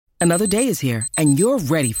Another day is here, and you're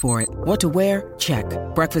ready for it. What to wear? Check.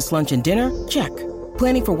 Breakfast, lunch, and dinner? Check.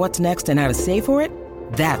 Planning for what's next and how to save for it?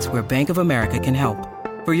 That's where Bank of America can help.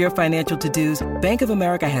 For your financial to-dos, Bank of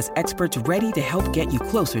America has experts ready to help get you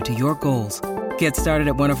closer to your goals. Get started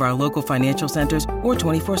at one of our local financial centers or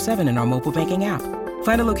 24/7 in our mobile banking app.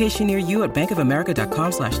 Find a location near you at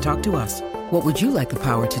bankofamerica.com/talktous. What would you like the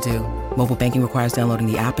power to do? Mobile banking requires downloading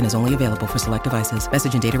the app and is only available for select devices.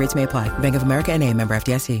 Message and data rates may apply. Bank of America N.A., member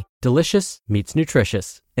FDIC. Delicious meets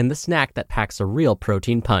nutritious in the snack that packs a real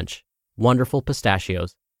protein punch. Wonderful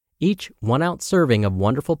Pistachios. Each 1 ounce serving of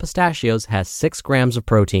Wonderful Pistachios has 6 grams of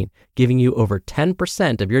protein, giving you over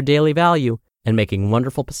 10% of your daily value and making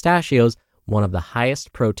Wonderful Pistachios one of the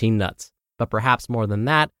highest protein nuts. But perhaps more than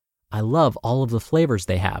that, I love all of the flavors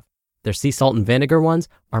they have. Their sea salt and vinegar ones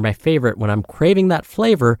are my favorite when I'm craving that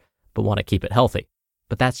flavor but want to keep it healthy.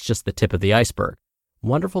 But that's just the tip of the iceberg.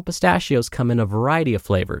 Wonderful Pistachios come in a variety of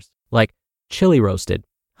flavors like chili roasted,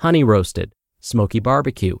 honey roasted, smoky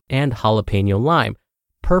barbecue, and jalapeno lime,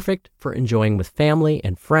 perfect for enjoying with family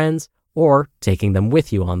and friends or taking them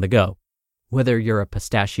with you on the go. Whether you're a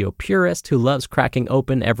pistachio purist who loves cracking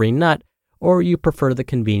open every nut, or you prefer the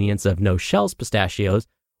convenience of no-shells pistachios,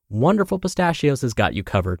 Wonderful Pistachios has got you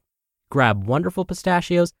covered. Grab Wonderful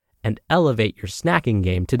Pistachios and elevate your snacking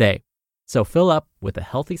game today. So fill up with a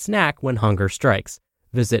healthy snack when hunger strikes.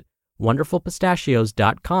 Visit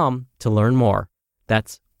wonderfulpistachios.com to learn more.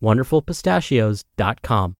 That's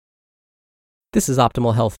wonderfulpistachios.com. This is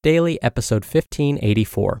Optimal Health Daily, episode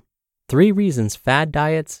 1584. 3 reasons fad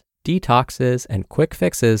diets, detoxes, and quick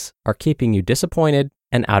fixes are keeping you disappointed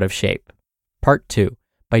and out of shape. Part 2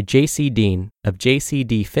 by JC Dean of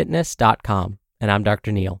jcdfitness.com. And I'm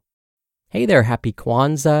Dr. Neil. Hey there, happy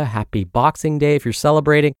Kwanzaa, happy Boxing Day if you're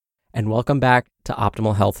celebrating, and welcome back to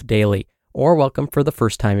Optimal Health Daily, or welcome for the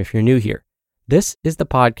first time if you're new here. This is the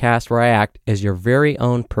podcast where I act as your very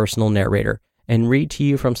own personal narrator and read to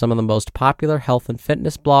you from some of the most popular health and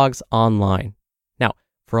fitness blogs online. Now,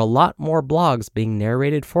 for a lot more blogs being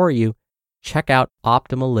narrated for you, check out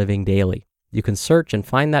Optimal Living Daily. You can search and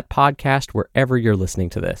find that podcast wherever you're listening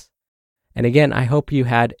to this. And again, I hope you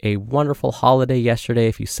had a wonderful holiday yesterday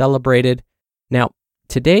if you celebrated. Now,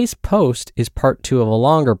 today's post is part 2 of a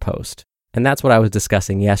longer post, and that's what I was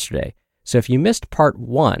discussing yesterday. So if you missed part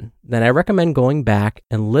 1, then I recommend going back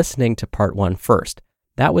and listening to part 1 first.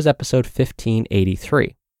 That was episode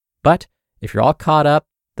 1583. But if you're all caught up,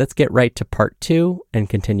 let's get right to part 2 and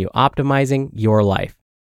continue optimizing your life.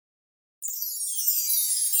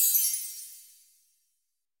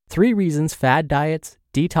 3 reasons fad diets,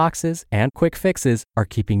 detoxes, and quick fixes are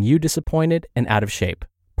keeping you disappointed and out of shape.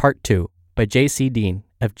 Part 2 by JC Dean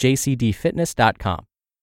of jcdfitness.com.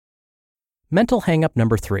 Mental hangup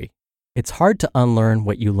number 3. It's hard to unlearn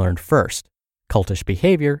what you learned first. Cultish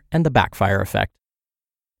behavior and the backfire effect.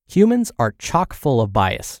 Humans are chock full of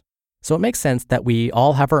bias, so it makes sense that we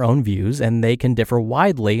all have our own views and they can differ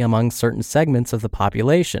widely among certain segments of the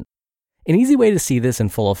population. An easy way to see this in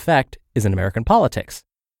full effect is in American politics.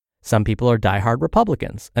 Some people are diehard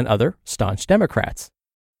Republicans and other staunch Democrats.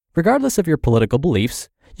 Regardless of your political beliefs,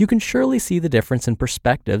 you can surely see the difference in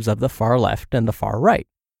perspectives of the far left and the far right.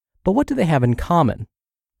 But what do they have in common?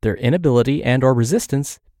 Their inability and or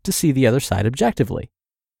resistance to see the other side objectively.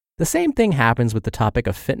 The same thing happens with the topic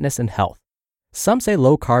of fitness and health. Some say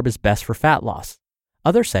low carb is best for fat loss.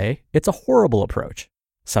 Others say it's a horrible approach.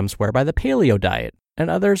 Some swear by the paleo diet, and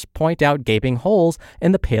others point out gaping holes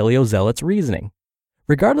in the paleo zealots' reasoning.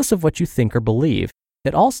 Regardless of what you think or believe,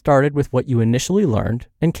 it all started with what you initially learned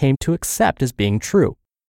and came to accept as being true.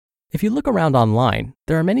 If you look around online,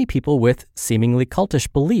 there are many people with seemingly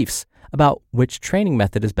cultish beliefs about which training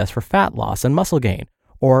method is best for fat loss and muscle gain,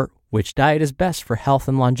 or which diet is best for health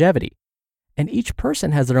and longevity. And each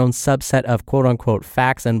person has their own subset of quote-unquote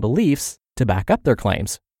facts and beliefs to back up their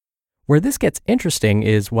claims. Where this gets interesting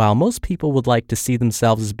is while most people would like to see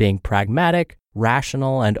themselves as being pragmatic,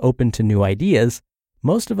 rational, and open to new ideas,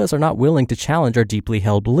 most of us are not willing to challenge our deeply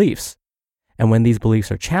held beliefs. And when these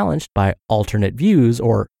beliefs are challenged by alternate views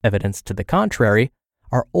or evidence to the contrary,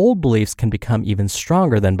 our old beliefs can become even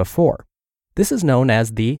stronger than before. This is known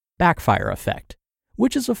as the backfire effect,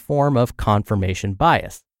 which is a form of confirmation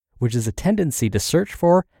bias, which is a tendency to search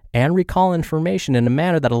for and recall information in a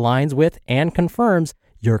manner that aligns with and confirms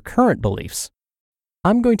your current beliefs.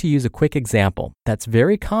 I'm going to use a quick example that's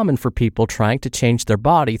very common for people trying to change their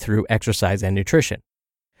body through exercise and nutrition.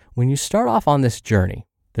 When you start off on this journey,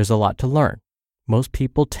 there's a lot to learn. Most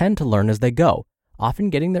people tend to learn as they go, often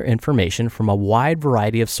getting their information from a wide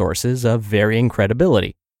variety of sources of varying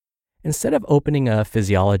credibility. Instead of opening a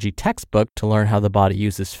physiology textbook to learn how the body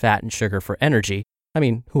uses fat and sugar for energy, I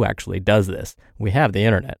mean, who actually does this? We have the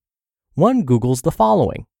internet. One Googles the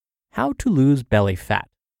following: how to lose belly fat.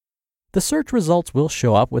 The search results will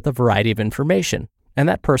show up with a variety of information, and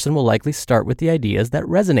that person will likely start with the ideas that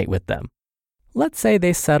resonate with them. Let's say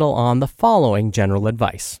they settle on the following general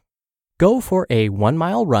advice. Go for a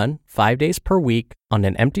 1-mile run 5 days per week on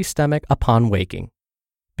an empty stomach upon waking.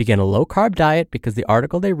 Begin a low-carb diet because the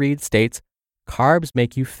article they read states, carbs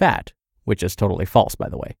make you fat, which is totally false, by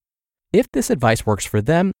the way. If this advice works for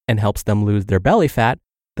them and helps them lose their belly fat,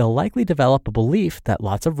 they'll likely develop a belief that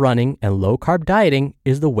lots of running and low-carb dieting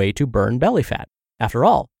is the way to burn belly fat. After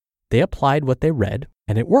all, they applied what they read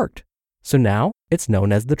and it worked. So now it's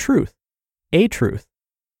known as the truth, a truth,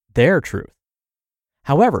 their truth.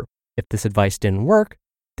 However, if this advice didn't work,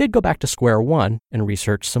 they'd go back to square one and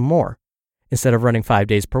research some more. Instead of running 5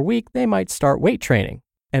 days per week, they might start weight training.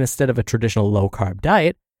 And instead of a traditional low-carb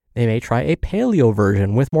diet, they may try a paleo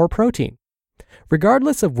version with more protein.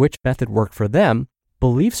 Regardless of which method worked for them,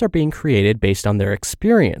 beliefs are being created based on their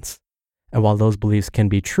experience. And while those beliefs can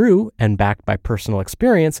be true and backed by personal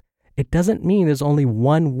experience, it doesn't mean there's only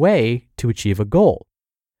one way to achieve a goal.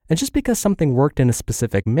 And just because something worked in a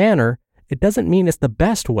specific manner, it doesn't mean it's the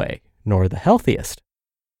best way, nor the healthiest.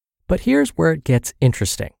 But here's where it gets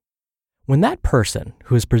interesting. When that person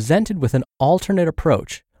who is presented with an alternate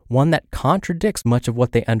approach, one that contradicts much of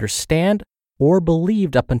what they understand or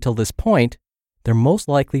believed up until this point, they're most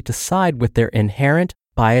likely to side with their inherent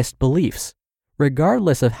biased beliefs,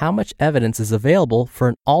 regardless of how much evidence is available for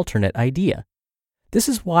an alternate idea. This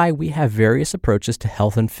is why we have various approaches to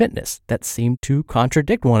health and fitness that seem to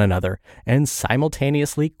contradict one another and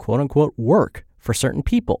simultaneously quote-unquote work for certain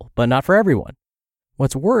people, but not for everyone.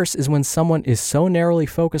 What's worse is when someone is so narrowly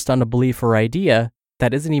focused on a belief or idea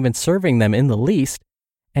that isn't even serving them in the least,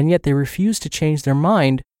 and yet they refuse to change their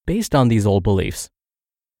mind based on these old beliefs.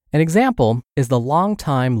 An example is the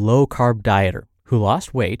long-time low-carb dieter who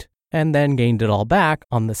lost weight and then gained it all back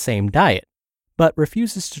on the same diet, but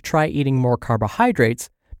refuses to try eating more carbohydrates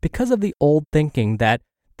because of the old thinking that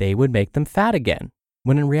they would make them fat again,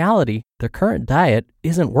 when in reality, their current diet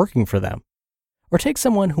isn't working for them. Or take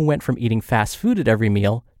someone who went from eating fast food at every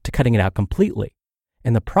meal to cutting it out completely.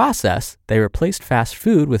 In the process, they replaced fast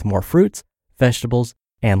food with more fruits, vegetables,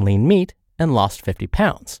 and lean meat and lost 50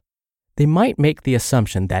 pounds. They might make the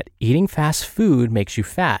assumption that eating fast food makes you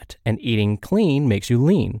fat and eating clean makes you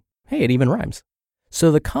lean. Hey, it even rhymes.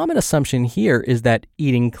 So the common assumption here is that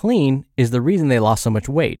eating clean is the reason they lost so much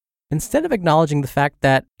weight, instead of acknowledging the fact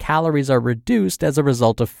that calories are reduced as a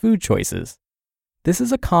result of food choices. This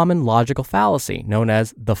is a common logical fallacy known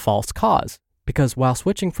as the false cause, because while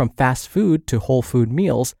switching from fast food to whole food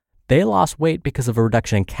meals, they lost weight because of a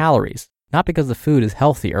reduction in calories, not because the food is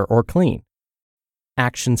healthier or clean.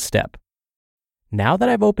 Action step. Now that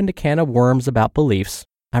I've opened a can of worms about beliefs,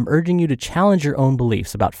 I'm urging you to challenge your own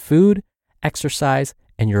beliefs about food, exercise,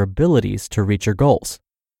 and your abilities to reach your goals.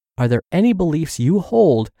 Are there any beliefs you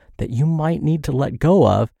hold that you might need to let go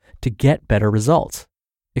of to get better results?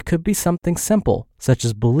 It could be something simple, such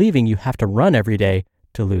as believing you have to run every day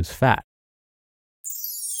to lose fat.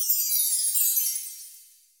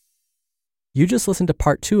 You just listened to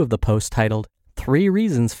part 2 of the post titled, 3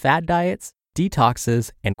 Reasons Fad Diets,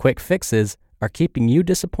 Detoxes, and Quick Fixes Are Keeping You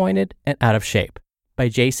Disappointed and Out of Shape by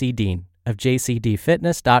JC Dean of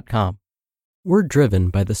jcdfitness.com. We're driven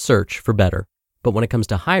by the search for better, but when it comes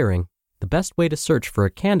to hiring, the best way to search for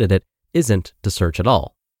a candidate isn't to search at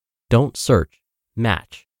all. Don't search.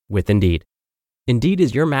 Match with Indeed. Indeed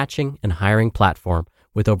is your matching and hiring platform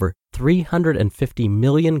with over 350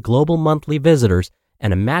 million global monthly visitors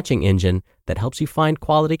and a matching engine that helps you find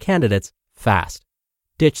quality candidates fast.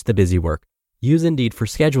 Ditch the busy work. Use Indeed for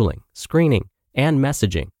scheduling, screening, and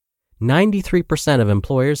messaging. 93% of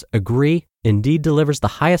employers agree Indeed delivers the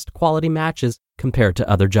highest quality matches compared to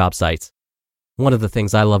other job sites. One of the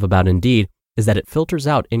things I love about Indeed is that it filters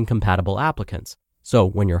out incompatible applicants. So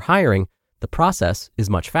when you're hiring, the process is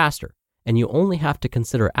much faster, and you only have to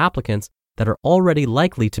consider applicants that are already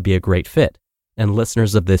likely to be a great fit. And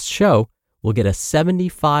listeners of this show will get a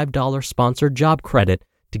 $75 sponsored job credit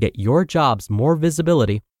to get your jobs more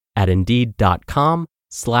visibility at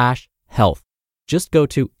Indeed.com/health. Just go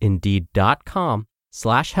to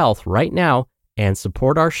Indeed.com/health right now and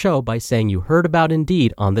support our show by saying you heard about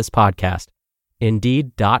Indeed on this podcast.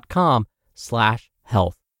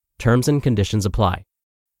 Indeed.com/health. Terms and conditions apply.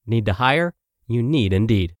 Need to hire? You need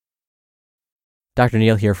Indeed. Dr.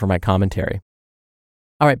 Neal here for my commentary.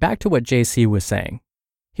 All right, back to what JC was saying.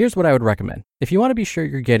 Here's what I would recommend. If you want to be sure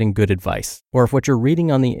you're getting good advice, or if what you're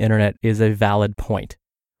reading on the internet is a valid point,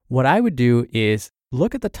 what I would do is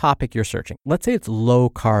look at the topic you're searching. Let's say it's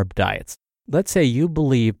low-carb diets. let's say you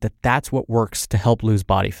believe that that's what works to help lose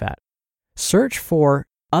body fat. Search for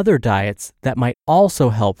other diets that might also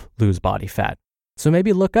help lose body fat. So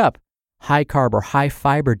maybe look up high carb or high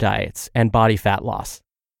fiber diets and body fat loss,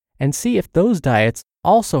 and see if those diets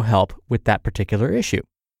also help with that particular issue.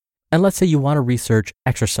 And let's say you want to research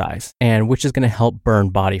exercise and which is going to help burn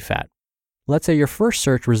body fat. Let's say your first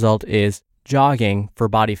search result is jogging for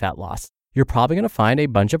body fat loss. You're probably going to find a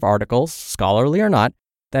bunch of articles, scholarly or not,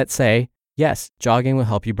 that say, yes, jogging will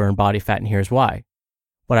help you burn body fat and here's why.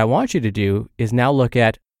 What I want you to do is now look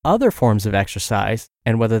at other forms of exercise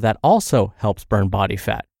and whether that also helps burn body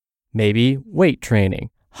fat. Maybe weight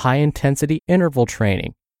training, high intensity interval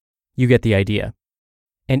training. You get the idea.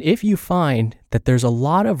 And if you find that there's a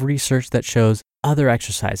lot of research that shows other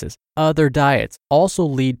exercises, other diets also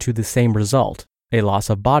lead to the same result, a loss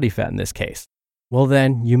of body fat in this case, well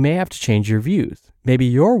then you may have to change your views. Maybe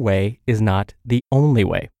your way is not the only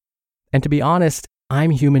way. And to be honest,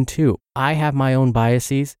 I'm human too. I have my own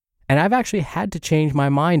biases, and I've actually had to change my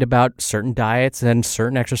mind about certain diets and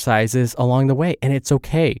certain exercises along the way, and it's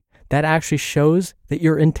okay. That actually shows that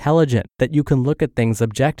you're intelligent, that you can look at things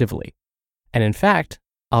objectively. And in fact,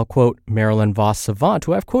 I'll quote Marilyn Vos Savant,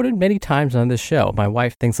 who I've quoted many times on this show. My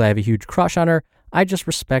wife thinks I have a huge crush on her. I just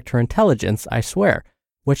respect her intelligence, I swear.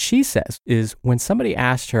 What she says is when somebody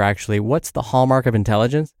asked her actually, what's the hallmark of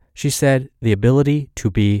intelligence? She said, the ability to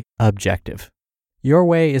be objective. Your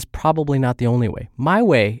way is probably not the only way. My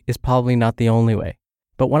way is probably not the only way.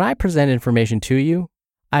 But when I present information to you,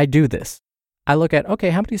 I do this. I look at,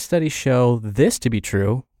 okay, how many studies show this to be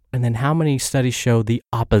true? And then how many studies show the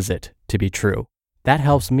opposite to be true? That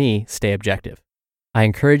helps me stay objective. I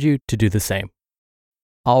encourage you to do the same.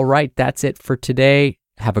 All right, that's it for today.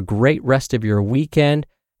 Have a great rest of your weekend.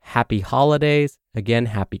 Happy holidays. Again,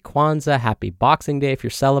 happy Kwanzaa, happy Boxing Day if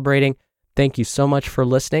you're celebrating. Thank you so much for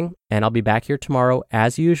listening, and I'll be back here tomorrow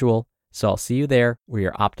as usual. So I'll see you there where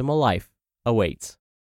your optimal life awaits.